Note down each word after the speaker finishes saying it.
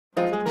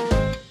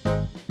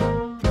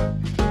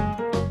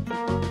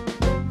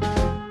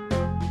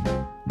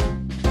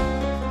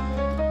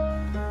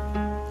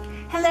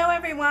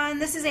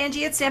this is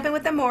Angie at Stampin'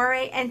 with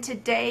Amore, and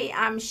today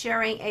I'm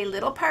sharing a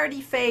little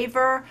party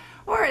favor,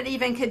 or it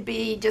even could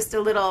be just a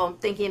little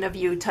thinking of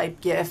you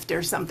type gift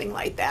or something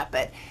like that.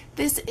 But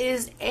this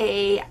is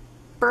a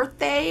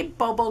birthday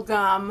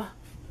bubblegum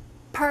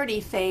party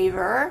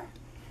favor.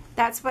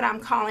 That's what I'm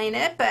calling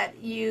it,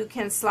 but you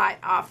can slide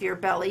off your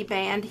belly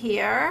band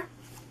here.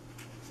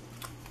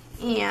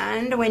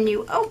 And when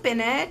you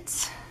open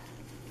it,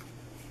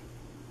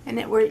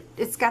 and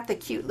it's got the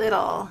cute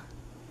little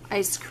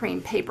ice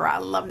cream paper. I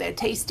love that.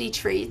 Tasty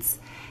treats.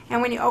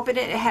 And when you open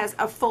it, it has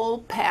a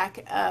full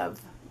pack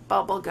of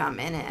bubble gum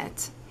in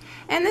it.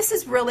 And this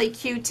is really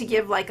cute to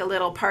give like a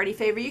little party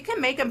favor. You can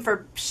make them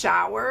for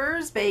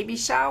showers, baby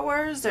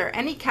showers, or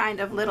any kind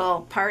of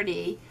little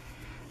party.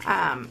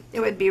 It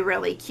would be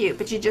really cute.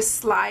 But you just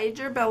slide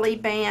your belly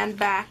band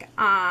back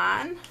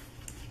on,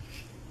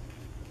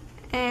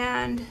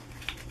 and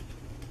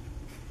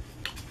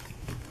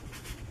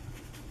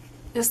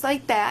just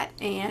like that,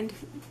 and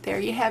there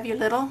you have your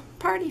little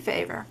party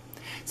favor.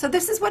 So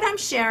this is what I'm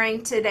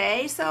sharing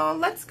today, so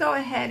let's go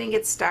ahead and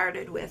get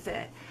started with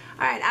it.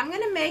 Alright, I'm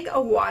going to make a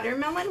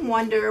Watermelon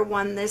Wonder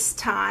one this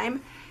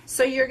time.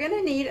 So you're going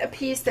to need a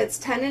piece that's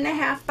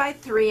 10.5 by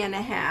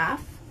 3.5.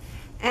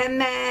 And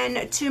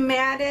then to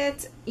mat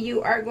it,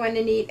 you are going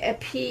to need a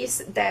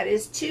piece that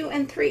is 2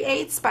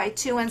 3/8 by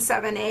 2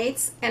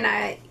 7/8. And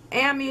I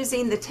am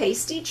using the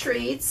Tasty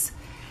Treats,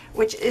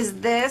 which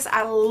is this.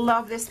 I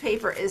love this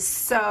paper. It's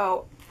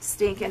so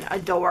stinking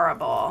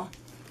adorable.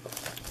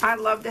 I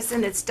love this,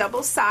 and it's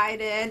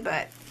double-sided,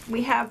 but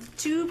we have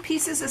 2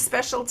 pieces of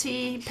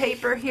specialty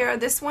paper here.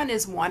 This one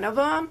is one of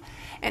them,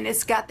 and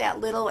it's got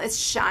that little, it's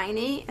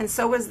shiny, and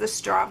so is the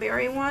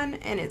strawberry one,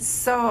 and it's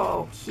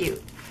so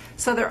cute.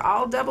 So they're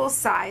all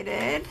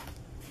double-sided.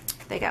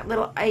 They got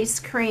little ice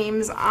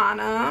creams on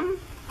them,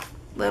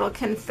 little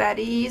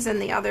confettis,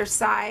 and the other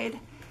side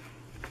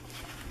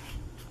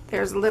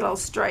there's a little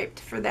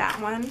striped for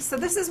that one. So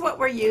this is what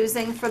we're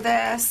using for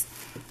this.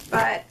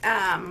 But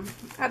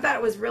I thought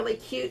it was really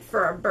cute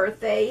for a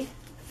birthday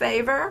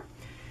favor.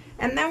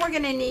 And then we're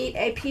going to need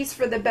a piece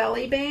for the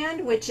belly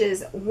band, which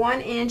is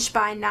 1 inch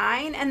by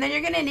 9. And then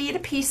you're going to need a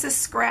piece of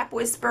scrap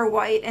Whisper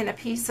White and a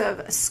piece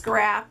of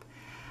scrap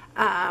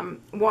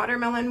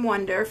Watermelon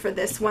Wonder for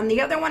this one.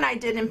 The other one I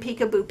did in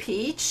Peekaboo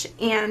Peach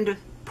and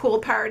Pool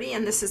Party,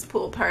 and this is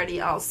Pool Party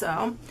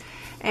also.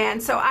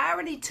 And so I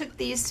already took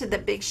these to the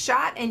Big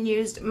Shot and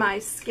used my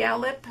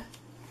scallop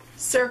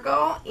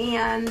circle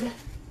and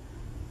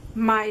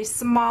my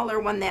smaller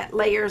one that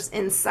layers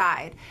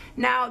inside.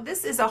 Now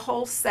this is a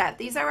whole set.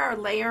 These are our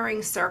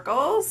layering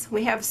circles.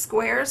 We have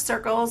squares,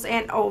 circles,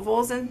 and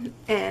ovals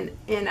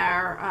in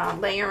our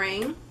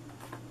layering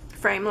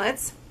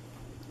framelits.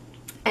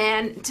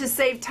 And to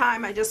save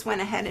time, I just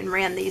went ahead and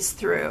ran these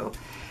through.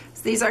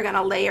 So these are going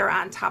to layer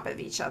on top of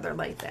each other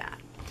like that.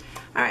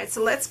 Alright,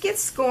 so let's get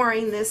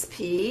scoring this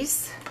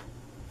piece.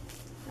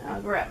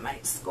 I'll grab my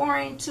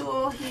scoring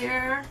tool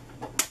here.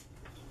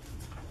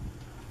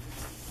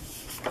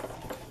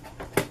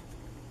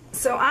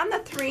 So on the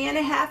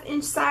 3.5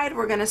 inch side,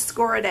 we're going to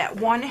score it at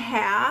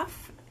 1/2.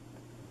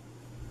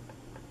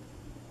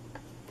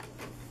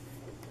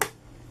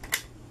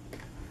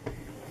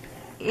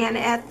 And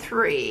at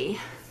 3.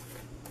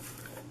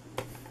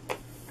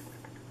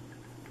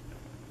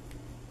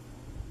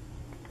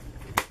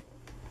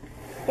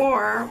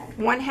 Or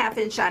 1/2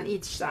 inch on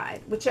each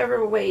side,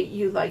 whichever way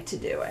you like to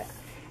do it.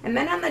 And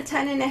then on the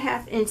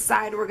 10.5 inch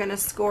side, we're going to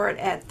score it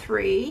at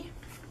 3,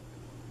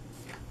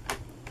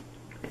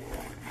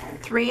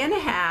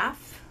 3.5,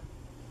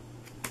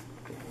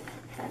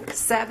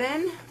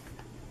 7,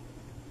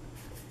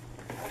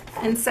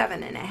 and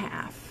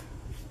 7.5.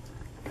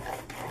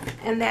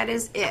 And that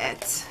is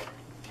it.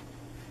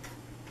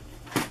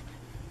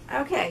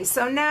 Okay,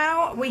 so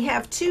now we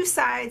have 2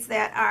 sides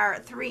that are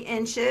 3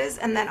 inches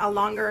and then a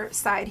longer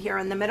side here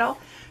in the middle.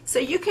 So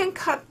you can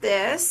cut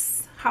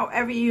this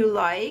however you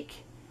like.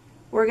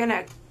 We're going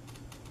to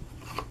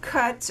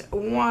cut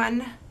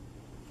one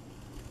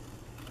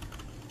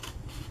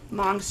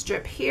long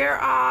strip here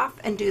off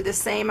and do the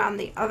same on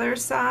the other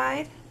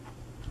side.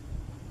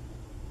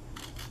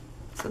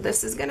 So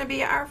this is going to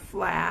be our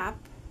flap.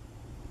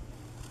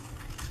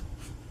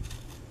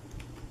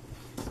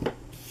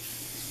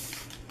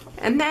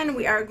 And then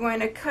we are going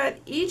to cut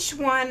each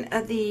one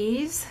of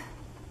these,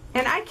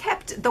 and I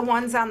kept the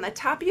ones on the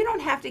top. You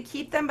don't have to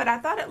keep them, but I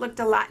thought it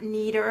looked a lot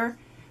neater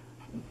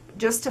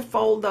just to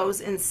fold those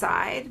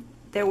inside.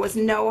 There was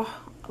no,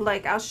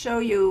 like I'll show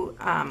you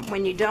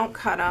when you don't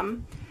cut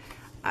them,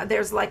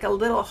 there's like a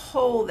little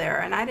hole there,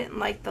 and I didn't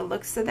like the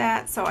looks of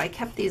that, so I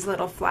kept these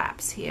little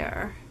flaps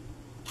here.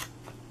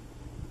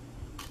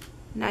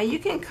 Now you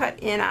can cut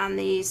in on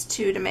these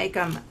too to make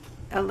them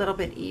a little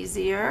bit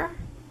easier.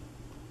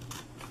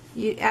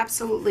 You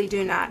absolutely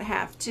do not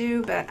have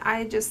to, but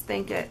I just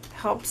think it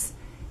helps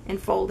in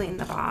folding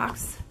the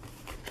box.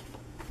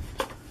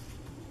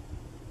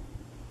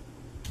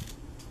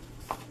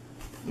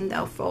 And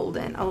they'll fold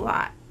in a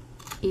lot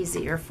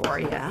easier for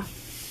you.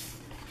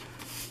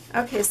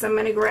 Okay, so I'm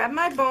going to grab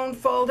my bone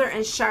folder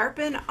and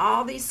sharpen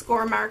all these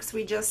score marks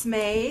we just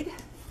made.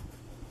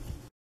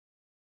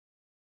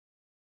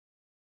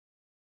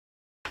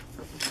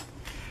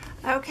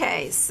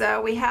 Okay,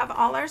 so we have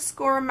all our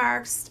score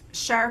marks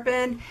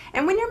sharpened,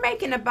 and when you're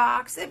making a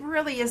box, it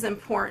really is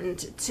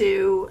important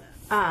to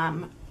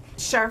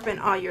sharpen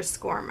all your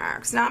score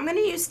marks. Now I'm going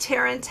to use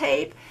tear and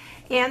tape,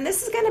 and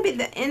this is going to be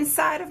the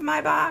inside of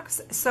my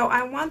box, so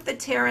I want the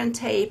tear and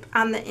tape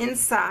on the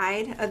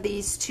inside of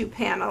these two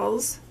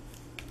panels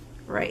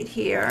right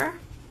here.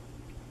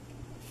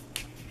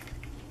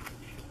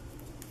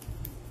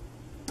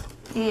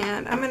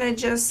 And I'm going to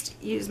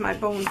just use my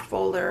bone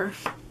folder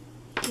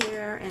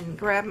here and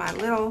grab my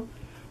little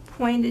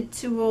pointed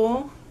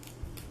tool.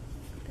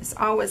 This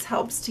always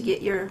helps to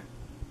get your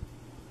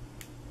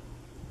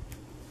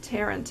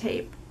tear and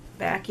tape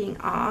backing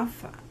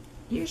off.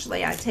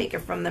 Usually I take it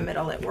from the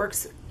middle. It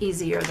works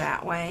easier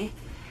that way.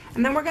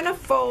 And then we're going to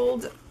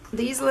fold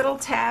these little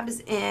tabs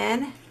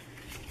in,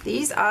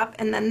 these up,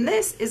 and then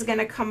this is going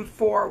to come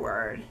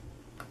forward,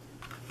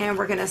 and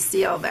we're going to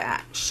seal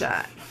that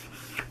shut.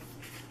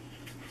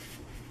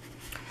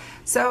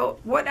 So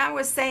what I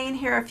was saying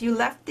here, if you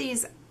left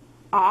these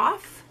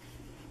off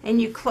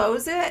and you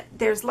close it,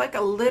 there's like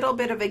a little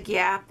bit of a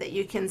gap that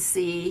you can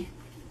see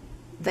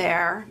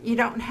there. You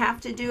don't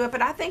have to do it,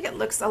 but I think it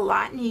looks a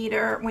lot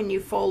neater when you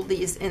fold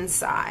these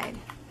inside.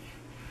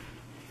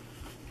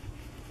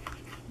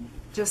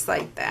 Just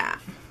like that.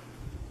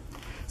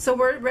 So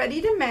we're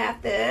ready to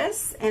mat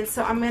this, and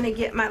so I'm going to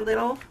get my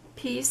little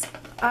piece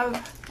of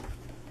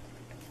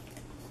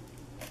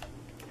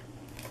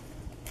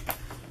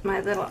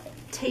my little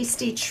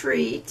tasty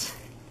treat.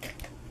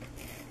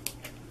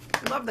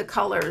 I love the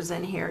colors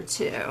in here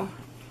too.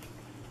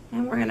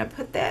 And we're going to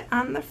put that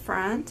on the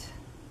front.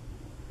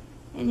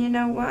 And you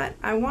know what?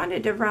 I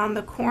wanted to round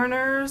the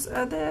corners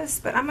of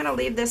this, but I'm going to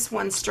leave this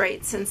one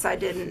straight since I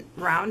didn't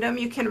round them.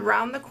 You can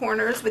round the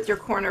corners with your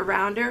corner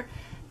rounder.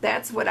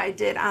 That's what I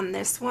did on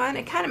this one.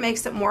 It kind of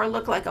makes it more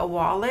look like a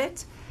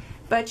wallet,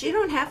 but you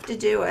don't have to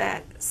do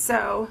it.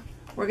 So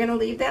we're going to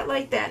leave that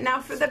like that. Now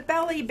for the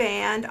belly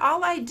band,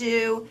 all I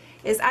do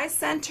is I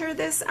center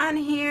this on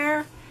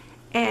here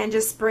and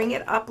just bring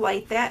it up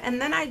like that,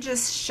 and then I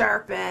just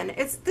sharpen.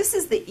 This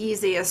is the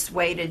easiest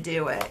way to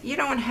do it. You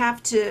don't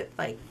have to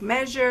like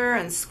measure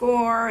and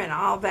score and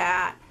all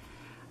that.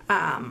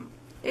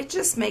 It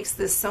just makes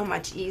this so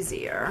much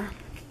easier.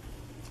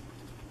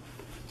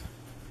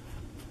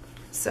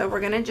 So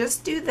we're going to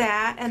just do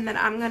that, and then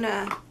I'm going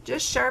to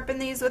just sharpen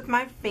these with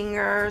my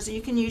fingers.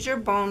 You can use your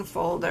bone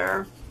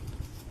folder,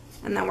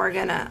 and then we're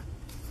going to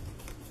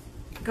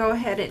go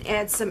ahead and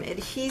add some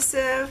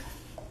adhesive.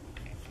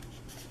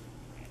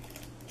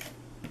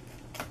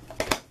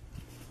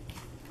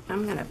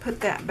 I'm going to put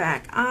that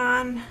back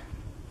on.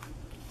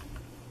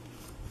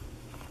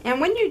 And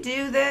when you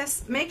do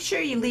this, make sure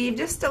you leave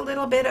just a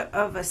little bit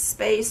of a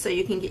space so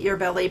you can get your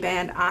belly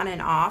band on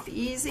and off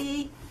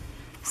easy,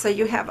 so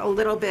you have a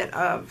little bit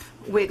of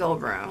wiggle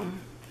room.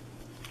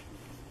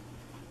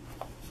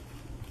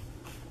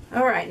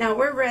 All right, now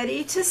we're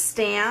ready to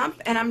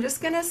stamp, and I'm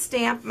just going to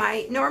stamp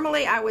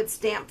normally I would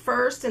stamp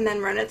first and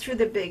then run it through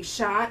the Big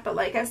Shot, but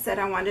like I said,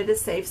 I wanted to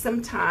save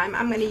some time.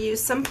 I'm going to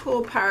use some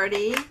Pool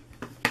Party,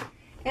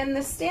 and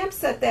the stamp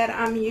set that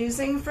I'm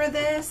using for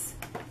this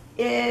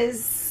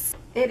is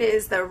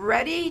the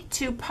Ready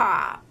to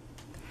Pop.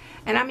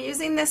 And I'm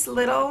using this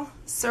little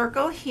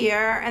circle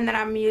here, and then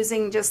I'm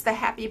using just the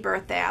happy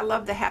birthday. I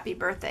love the happy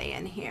birthday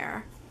in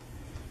here.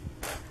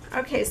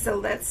 Okay, so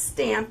let's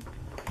stamp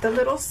the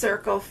little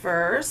circle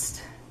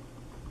first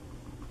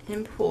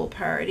in Pool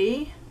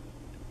Party.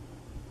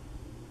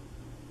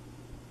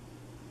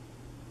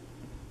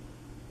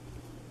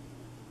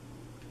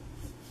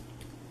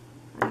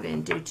 I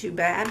didn't do too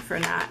bad for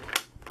not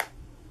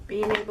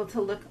being able to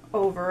look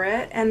over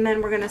it. And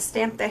then we're going to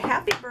stamp the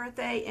happy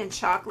birthday in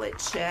chocolate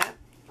chip.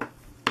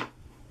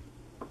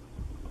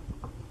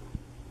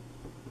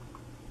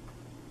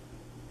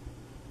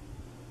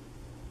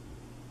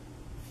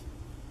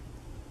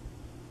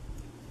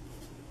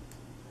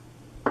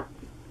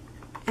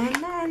 And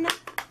then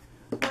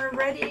we're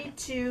ready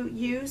to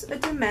use a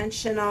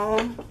dimensional.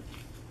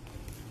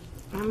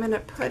 I'm going to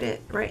put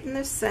it right in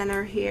the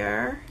center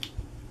here.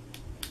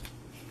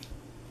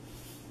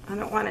 I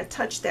don't want to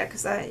touch that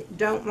because I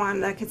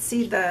could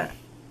see the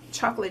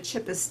chocolate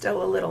chip is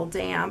still a little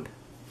damp,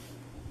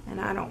 and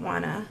I don't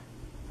want to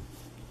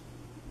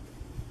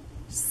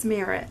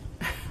smear it.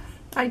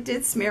 I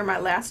did smear my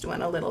last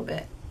one a little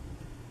bit,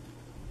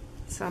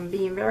 so I'm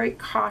being very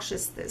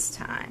cautious this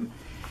time.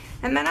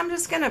 And then I'm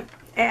just going to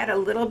add a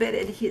little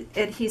bit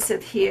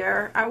adhesive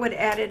here. I would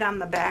add it on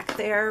the back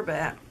there,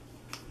 but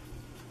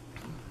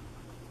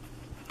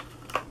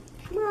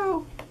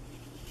whoa.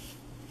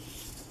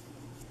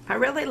 I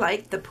really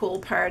like the Pool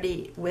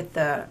Party with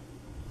the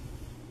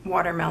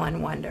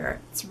Watermelon Wonder.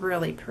 It's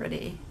really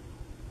pretty.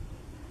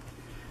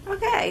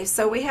 Okay,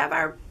 so we have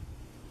our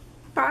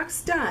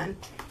box done.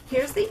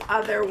 Here's the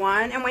other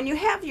one, and when you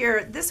have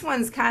this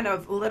one's kind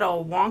of a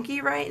little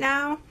wonky right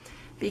now.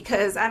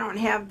 because I don't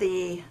have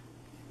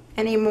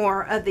any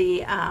more of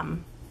the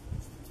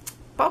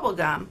bubble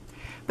gum.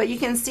 But you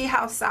can see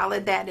how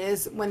solid that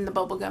is when the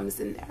bubble gum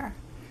is in there.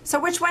 So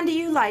which one do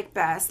you like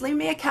best? Leave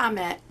me a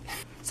comment.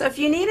 So if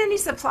you need any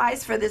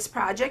supplies for this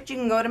project, you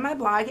can go to my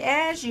blog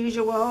as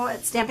usual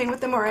at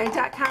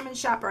stampingwithamore.com and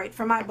shop right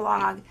for my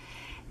blog.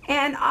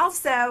 And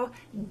also,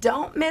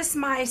 don't miss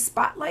my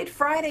Spotlight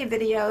Friday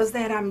videos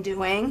that I'm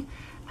doing.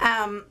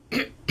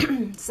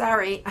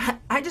 Sorry,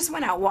 I just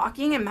went out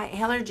walking and my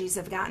allergies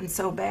have gotten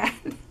so bad.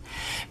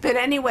 But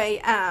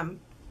anyway,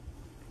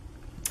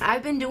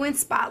 I've been doing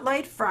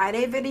Spotlight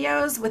Friday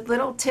videos with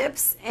little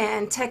tips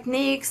and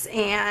techniques,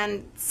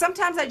 and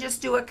sometimes I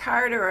just do a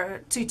card or a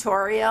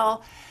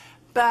tutorial,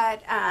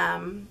 but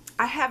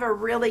I have a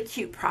really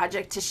cute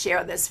project to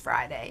share this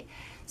Friday.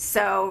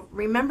 So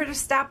remember to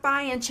stop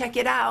by and check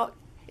it out.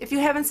 If you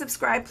haven't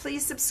subscribed,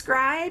 please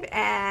subscribe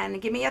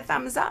and give me a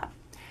thumbs up.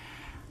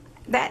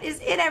 That is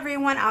it,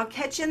 everyone. I'll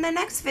catch you in the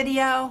next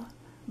video.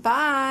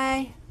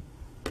 Bye.